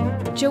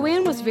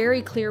 Joanne was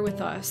very clear with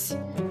us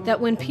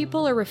that when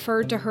people are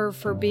referred to her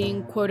for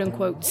being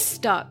quote-unquote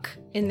stuck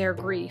in their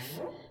grief,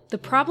 the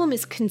problem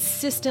is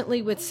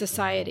consistently with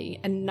society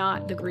and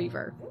not the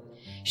griever.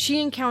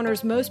 She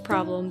encounters most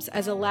problems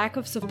as a lack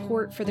of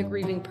support for the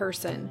grieving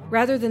person,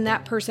 rather than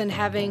that person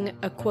having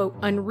a quote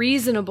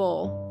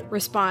unreasonable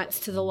response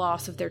to the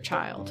loss of their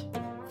child.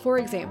 For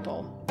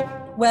example,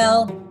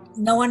 well,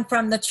 no one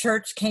from the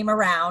church came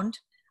around,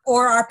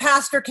 or our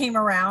pastor came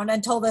around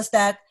and told us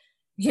that,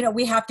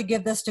 we have to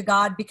give this to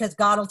God because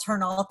God will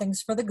turn all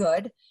things for the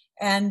good.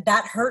 And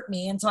that hurt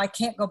me. And so I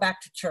can't go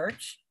back to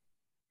church.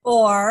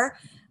 Or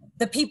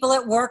the people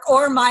at work,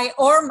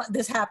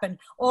 this happened,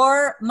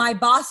 or my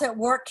boss at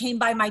work came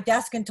by my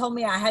desk and told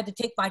me I had to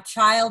take my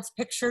child's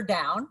picture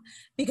down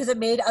because it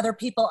made other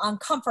people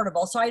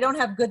uncomfortable. So I don't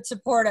have good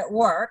support at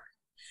work.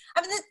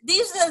 I mean,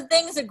 these are the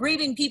things that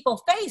grieving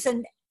people face,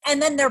 and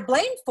then they're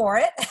blamed for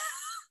it.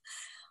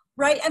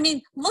 Right? I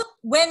mean, look,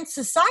 when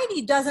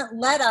society doesn't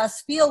let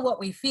us feel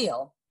what we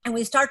feel, and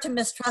we start to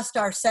mistrust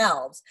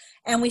ourselves,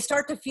 and we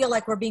start to feel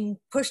like we're being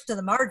pushed to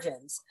the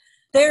margins,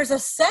 there's a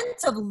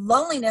sense of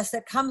loneliness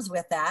that comes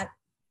with that.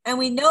 And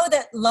we know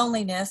that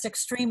loneliness,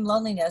 extreme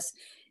loneliness,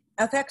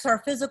 affects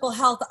our physical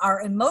health,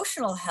 our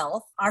emotional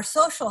health, our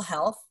social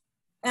health,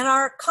 and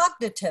our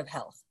cognitive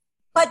health.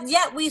 But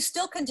yet we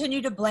still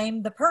continue to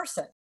blame the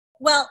person.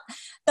 Well,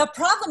 the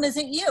problem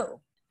isn't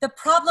you. The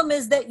problem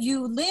is that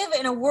you live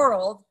in a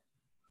world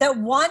that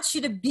wants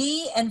you to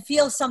be and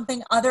feel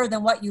something other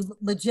than what you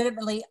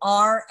legitimately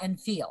are and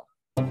feel.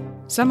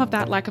 Some of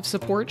that lack of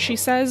support, she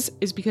says,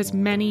 is because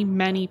many,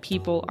 many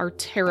people are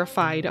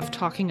terrified of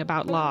talking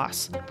about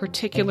loss,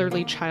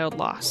 particularly child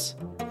loss.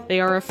 They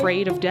are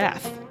afraid of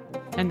death,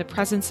 and the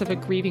presence of a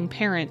grieving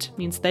parent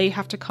means they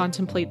have to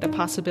contemplate the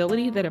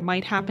possibility that it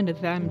might happen to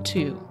them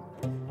too.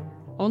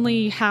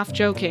 Only half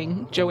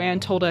joking, Joanne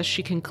told us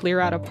she can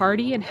clear out a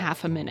party in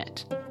half a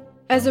minute.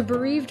 As a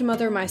bereaved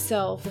mother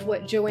myself,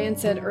 what Joanne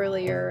said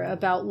earlier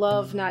about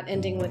love not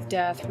ending with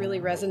death really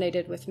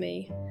resonated with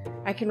me.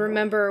 I can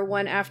remember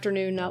one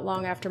afternoon not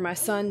long after my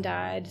son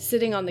died,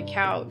 sitting on the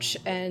couch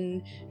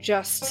and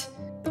just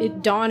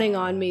it dawning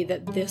on me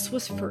that this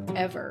was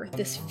forever.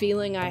 This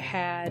feeling I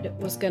had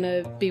was going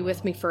to be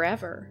with me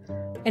forever.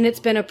 And it's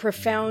been a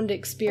profound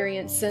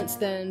experience since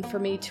then for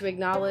me to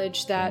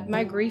acknowledge that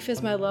my grief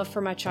is my love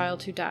for my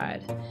child who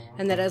died,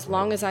 and that as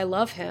long as I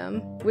love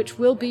him, which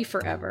will be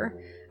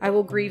forever, I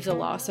will grieve the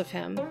loss of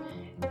him.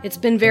 It's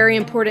been very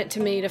important to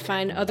me to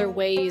find other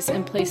ways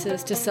and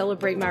places to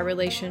celebrate my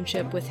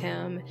relationship with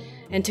him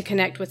and to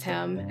connect with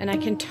him, and I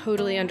can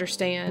totally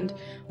understand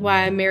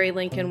why Mary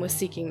Lincoln was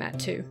seeking that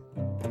too.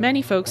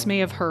 Many folks may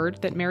have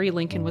heard that Mary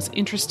Lincoln was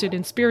interested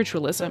in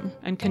spiritualism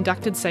and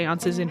conducted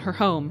seances in her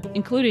home,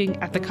 including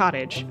at the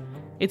cottage.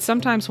 It's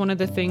sometimes one of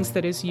the things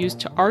that is used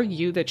to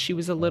argue that she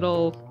was a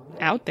little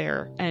out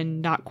there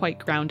and not quite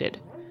grounded.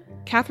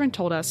 Catherine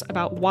told us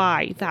about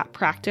why that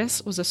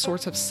practice was a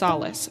source of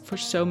solace for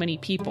so many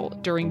people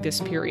during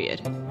this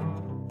period.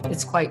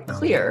 It's quite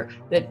clear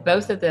that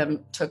both of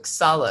them took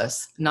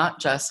solace not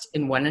just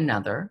in one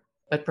another,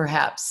 but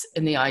perhaps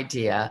in the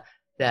idea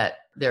that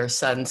their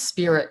son's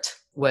spirit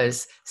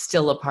was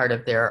still a part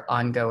of their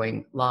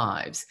ongoing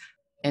lives.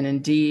 And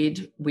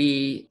indeed,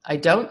 I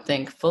don't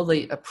think,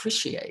 fully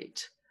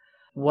appreciate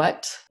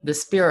what the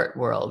spirit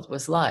world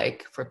was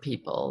like for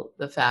people.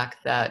 The fact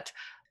that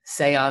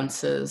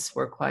seances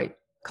were quite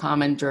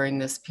common during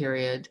this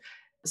period.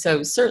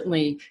 So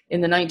certainly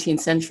in the 19th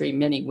century,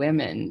 many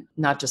women,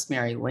 not just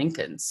Mary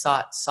Lincoln,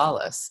 sought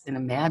solace in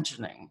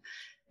imagining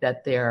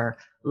that their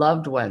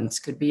loved ones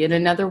could be in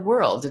another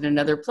world, in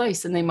another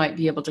place, and they might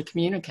be able to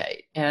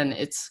communicate. And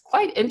it's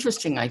quite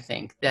interesting, I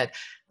think, that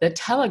the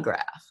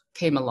telegraph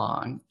came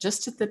along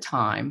just at the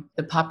time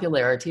the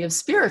popularity of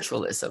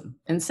spiritualism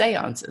and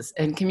seances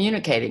and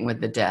communicating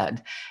with the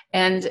dead.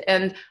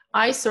 And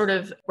I sort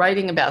of,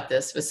 writing about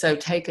this, was so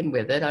taken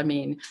with it. I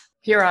mean,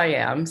 here I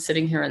am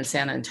sitting here in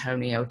San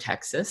Antonio,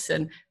 Texas,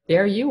 and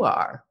there you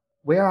are.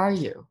 Where are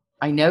you?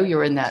 I know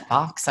you're in that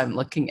box I'm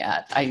looking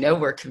at. I know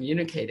we're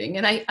communicating.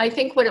 And I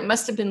think what it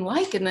must have been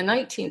like in the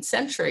 19th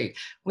century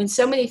when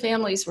so many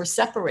families were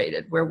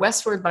separated, where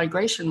westward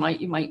migration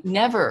you might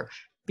never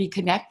be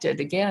connected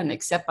again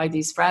except by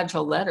these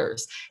fragile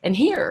letters. And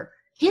here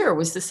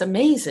was this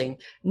amazing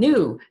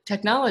new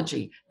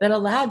technology that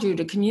allowed you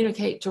to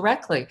communicate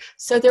directly.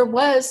 So there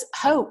was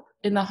hope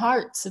in the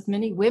hearts of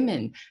many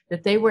women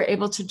that they were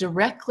able to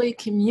directly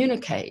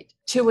communicate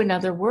to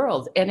another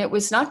world. And it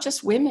was not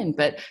just women,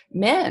 but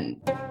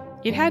men.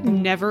 It had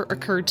never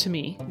occurred to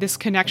me, this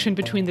connection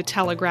between the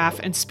telegraph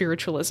and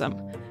spiritualism.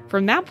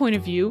 From that point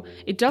of view,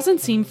 it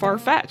doesn't seem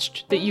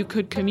far-fetched that you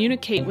could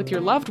communicate with your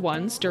loved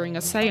ones during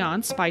a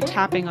seance by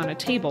tapping on a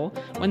table,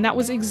 when that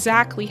was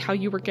exactly how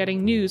you were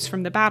getting news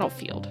from the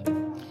battlefield.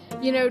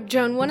 You know,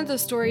 Joan, one of the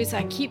stories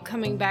I keep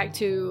coming back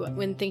to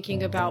when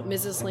thinking about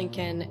Mrs.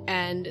 Lincoln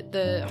and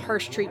the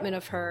harsh treatment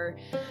of her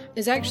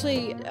is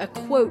actually a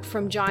quote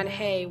from John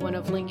Hay, one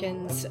of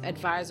Lincoln's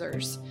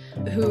advisors,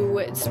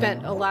 who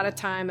spent a lot of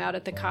time out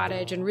at the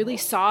cottage and really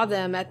saw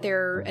them at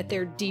their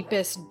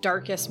deepest,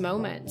 darkest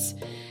moments.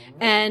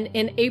 And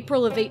in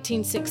April of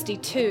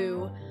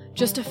 1862,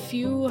 just a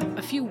few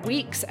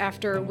weeks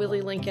after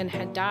Willie Lincoln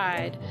had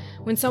died,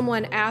 when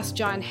someone asked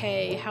John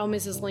Hay how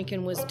Mrs.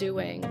 Lincoln was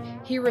doing,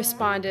 he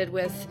responded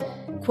with,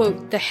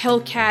 quote, "The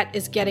hellcat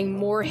is getting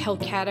more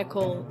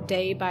hellcatical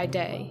day by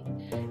day."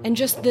 And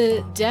just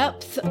the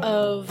depth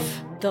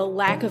of the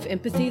lack of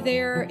empathy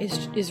there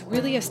is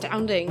really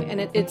astounding, and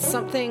it's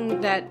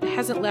something that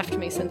hasn't left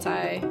me since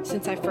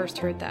I first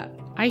heard that.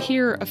 I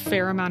hear a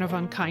fair amount of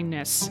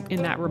unkindness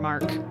in that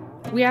remark.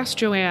 We asked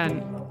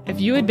Joanne, if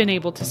you had been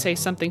able to say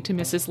something to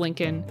Mrs.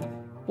 Lincoln,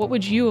 what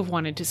would you have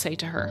wanted to say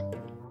to her?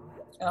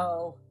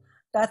 Oh,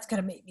 that's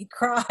going to make me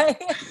cry.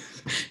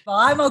 Well,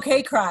 I'm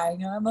okay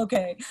crying. I'm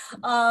okay.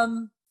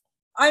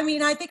 I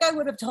mean, I think I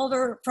would have told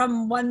her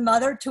from one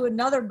mother to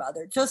another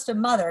mother, just a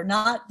mother,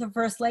 not the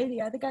first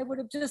lady. I think I would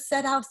have just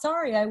said how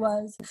sorry I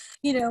was.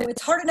 You know,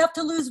 it's hard enough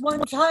to lose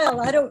one child.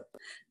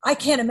 I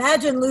can't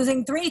imagine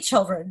losing 3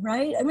 children,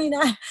 right? I mean,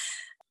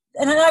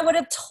 and I would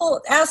have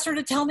asked her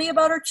to tell me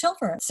about her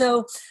children.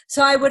 So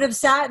I would have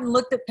sat and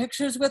looked at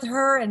pictures with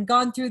her and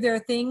gone through their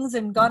things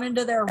and gone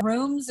into their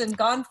rooms and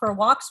gone for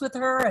walks with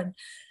her. And,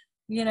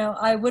 you know,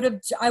 I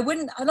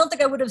don't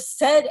think I would have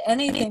said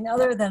anything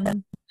other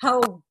than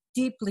how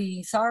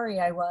deeply sorry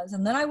I was.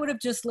 And then I would have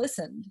just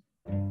listened.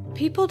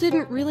 People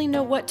didn't really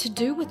know what to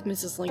do with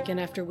Mrs. Lincoln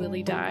after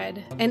Willie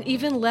died, and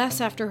even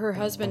less after her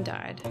husband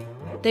died.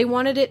 They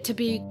wanted it to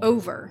be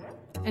over,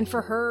 and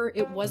for her,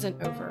 it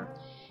wasn't over.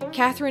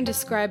 Catherine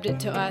described it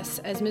to us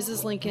as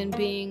Mrs. Lincoln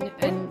being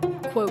an,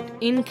 quote,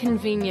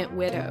 inconvenient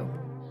widow.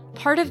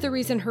 Part of the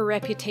reason her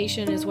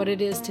reputation is what it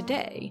is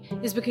today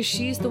is because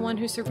she's the one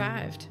who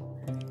survived.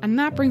 And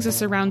that brings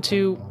us around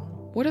to,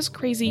 what does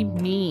crazy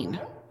mean?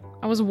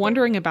 I was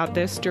wondering about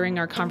this during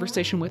our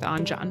conversation with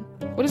Anjan.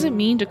 What does it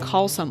mean to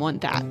call someone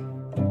that?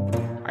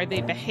 Are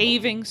they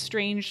behaving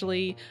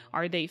strangely?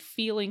 Are they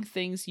feeling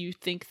things you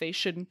think they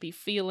shouldn't be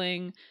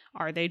feeling?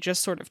 Are they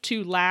just sort of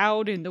too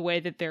loud in the way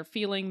that they're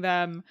feeling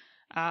them?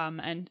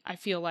 And I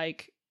feel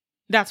like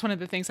that's one of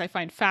the things I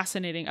find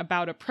fascinating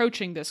about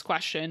approaching this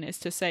question, is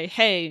to say,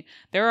 hey,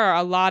 there are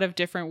a lot of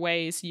different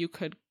ways you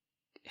could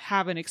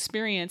have an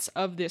experience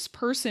of this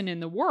person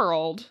in the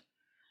world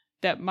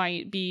that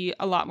might be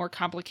a lot more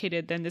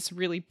complicated than this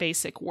really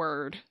basic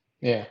word.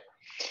 Yeah.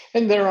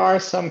 And there are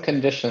some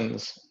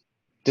conditions.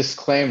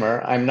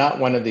 Disclaimer, I'm not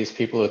one of these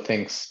people who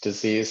thinks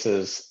disease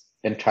is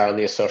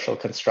entirely a social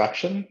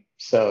construction,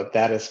 so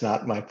that is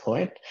not my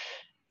point.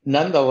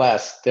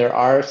 Nonetheless, there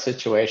are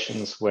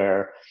situations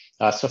where,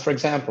 so for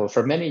example,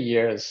 for many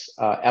years,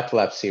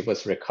 epilepsy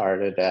was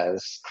regarded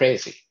as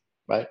crazy,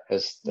 right?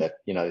 As that,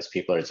 these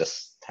people are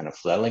just kind of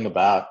flailing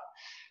about,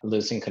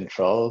 losing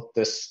control.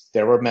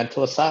 There were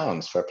mental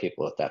asylums for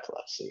people with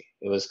epilepsy.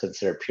 It was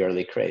considered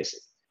purely crazy.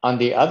 On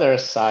the other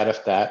side of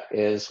that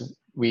is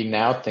we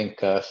now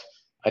think of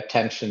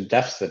attention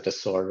deficit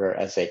disorder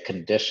as a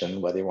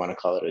condition, whether you want to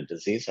call it a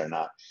disease or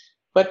not.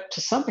 But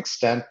to some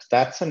extent,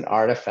 that's an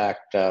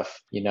artifact of,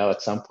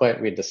 at some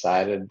point we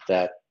decided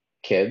that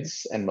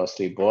kids, and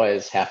mostly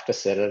boys, have to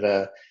sit at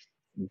a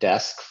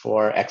desk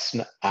for X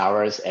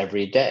hours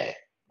every day,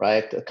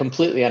 right? A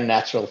completely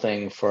unnatural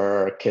thing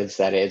for kids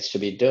that age to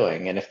be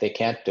doing. And if they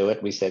can't do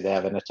it, we say they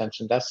have an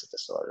attention deficit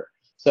disorder.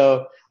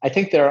 So I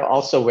think there are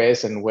also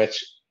ways in which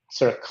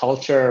sort of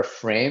culture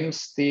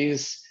frames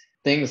these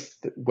things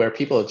where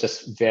people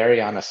just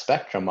vary on a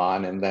spectrum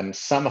on, and then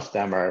some of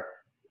them are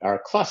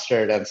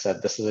clustered and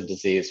said, this is a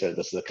disease or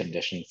this is a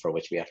condition for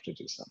which we have to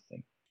do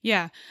something.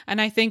 Yeah.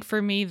 And I think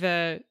for me,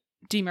 the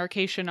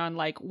demarcation on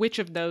like, which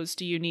of those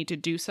do you need to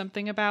do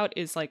something about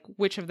is like,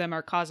 which of them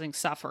are causing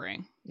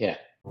suffering? Yeah.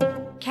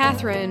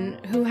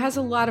 Catherine, who has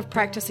a lot of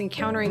practice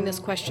encountering this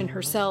question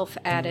herself,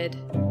 added,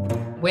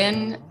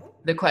 when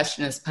the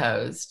question is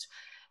posed,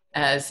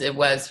 as it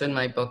was when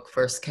my book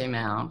first came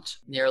out,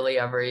 nearly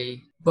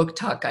every book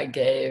talk I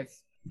gave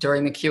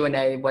during the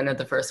Q&A, one of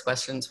the first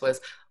questions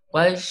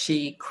was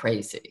she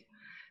crazy?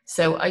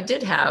 So I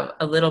did have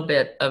a little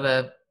bit of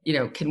a,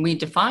 can we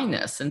define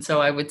this? And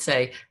so I would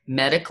say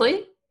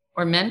medically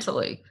or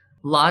mentally,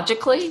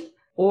 logically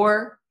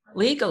or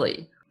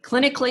legally,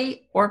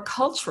 clinically or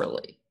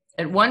culturally,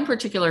 at one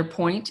particular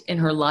point in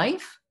her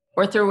life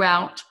or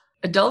throughout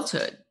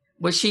adulthood.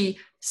 Was she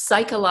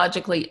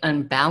psychologically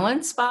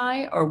unbalanced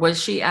by, or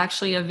was she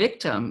actually a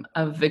victim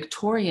of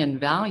Victorian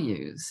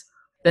values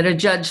that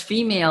adjudged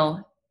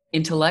female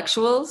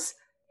intellectuals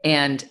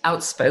and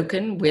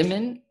outspoken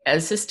women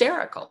as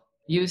hysterical,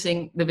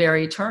 using the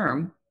very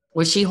term?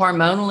 Was she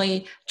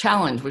hormonally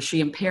challenged? Was she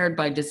impaired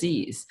by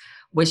disease?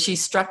 Was she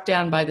struck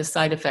down by the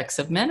side effects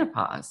of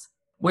menopause?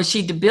 Was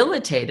she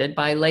debilitated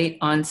by late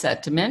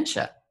onset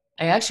dementia?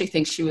 I actually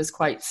think she was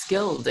quite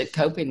skilled at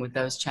coping with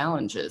those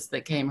challenges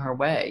that came her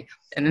way.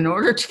 And in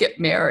order to get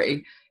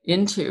Mary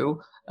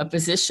into a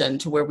position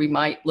to where we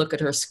might look at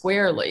her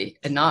squarely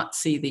and not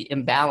see the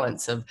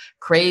imbalance of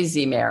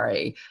crazy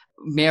Mary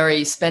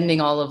spending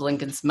all of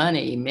Lincoln's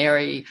money,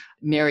 Mary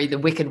the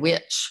wicked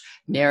witch,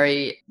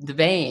 Mary the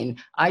vain,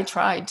 I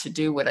tried to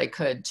do what I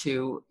could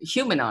to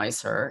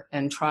humanize her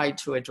and tried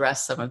to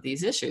address some of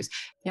these issues.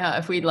 Yeah,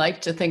 if we'd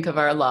like to think of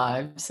our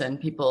lives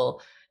and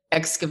people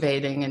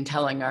excavating and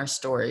telling our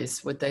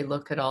stories, would they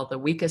look at all the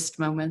weakest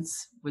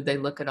moments? Would they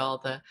look at all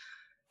the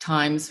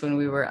times when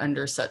we were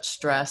under such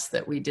stress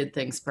that we did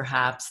things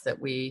perhaps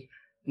that we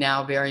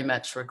now very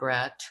much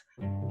regret?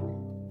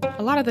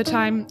 A lot of the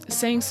time,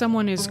 saying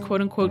someone is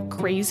quote unquote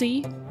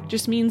crazy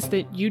just means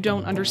that you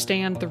don't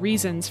understand the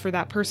reasons for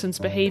that person's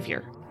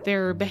behavior.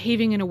 They're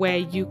behaving in a way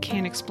you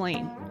can't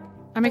explain.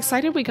 I'm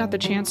excited we got the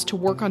chance to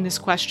work on this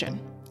question,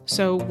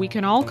 so we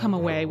can all come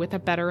away with a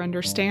better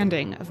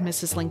understanding of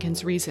Mrs.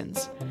 Lincoln's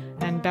reasons,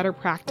 and better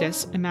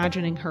practice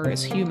imagining her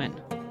as human.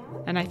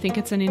 And I think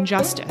it's an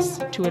injustice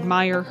to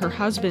admire her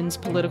husband's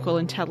political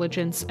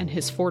intelligence and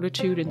his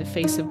fortitude in the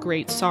face of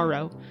great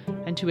sorrow,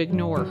 and to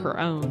ignore her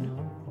own.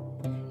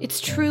 It's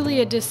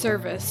truly a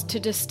disservice to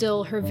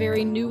distill her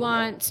very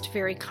nuanced,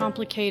 very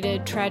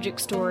complicated, tragic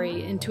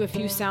story into a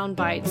few sound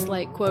bites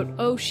like, quote,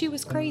 oh, she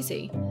was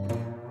crazy.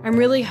 I'm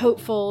really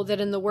hopeful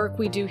that in the work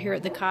we do here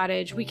at the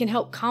cottage, we can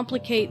help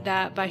complicate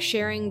that by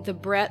sharing the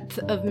breadth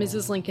of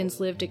Mrs. Lincoln's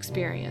lived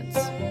experience.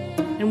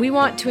 And we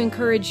want to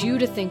encourage you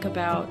to think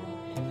about,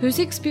 whose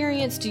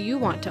experience do you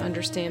want to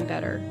understand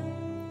better?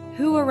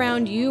 Who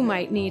around you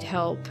might need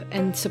help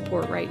and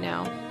support right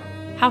now?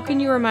 How can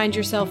you remind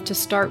yourself to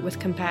start with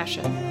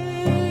compassion?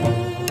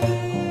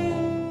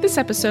 This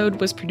episode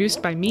was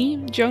produced by me,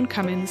 Joan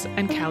Cummins,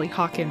 and Callie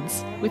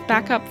Hawkins, with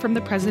backup from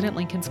the President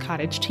Lincoln's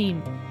Cottage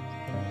team.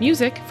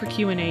 Music for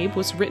Q&A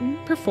was written,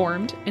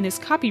 performed, and is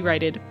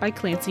copyrighted by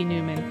Clancy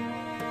Newman.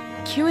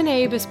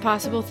 Q&A is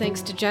possible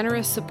thanks to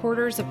generous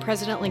supporters of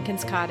President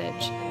Lincoln's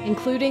Cottage,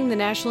 including the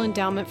National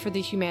Endowment for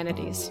the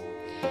Humanities.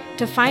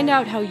 To find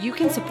out how you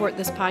can support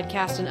this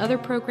podcast and other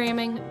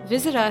programming,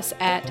 visit us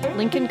at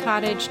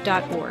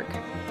lincolncottage.org.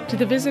 To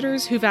the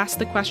visitors who've asked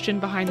the question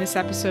behind this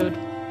episode,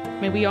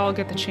 may we all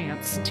get the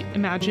chance to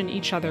imagine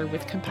each other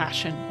with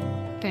compassion.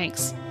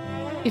 Thanks.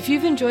 If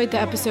you've enjoyed the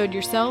episode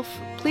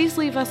yourself, please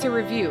leave us a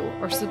review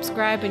or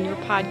subscribe in your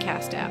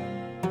podcast app.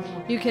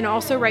 You can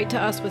also write to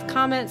us with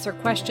comments or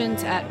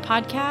questions at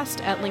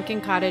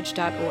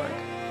podcast@lincolncottage.org.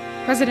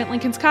 President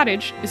Lincoln's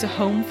Cottage is a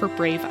home for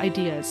brave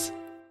ideas.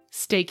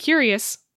 Stay curious.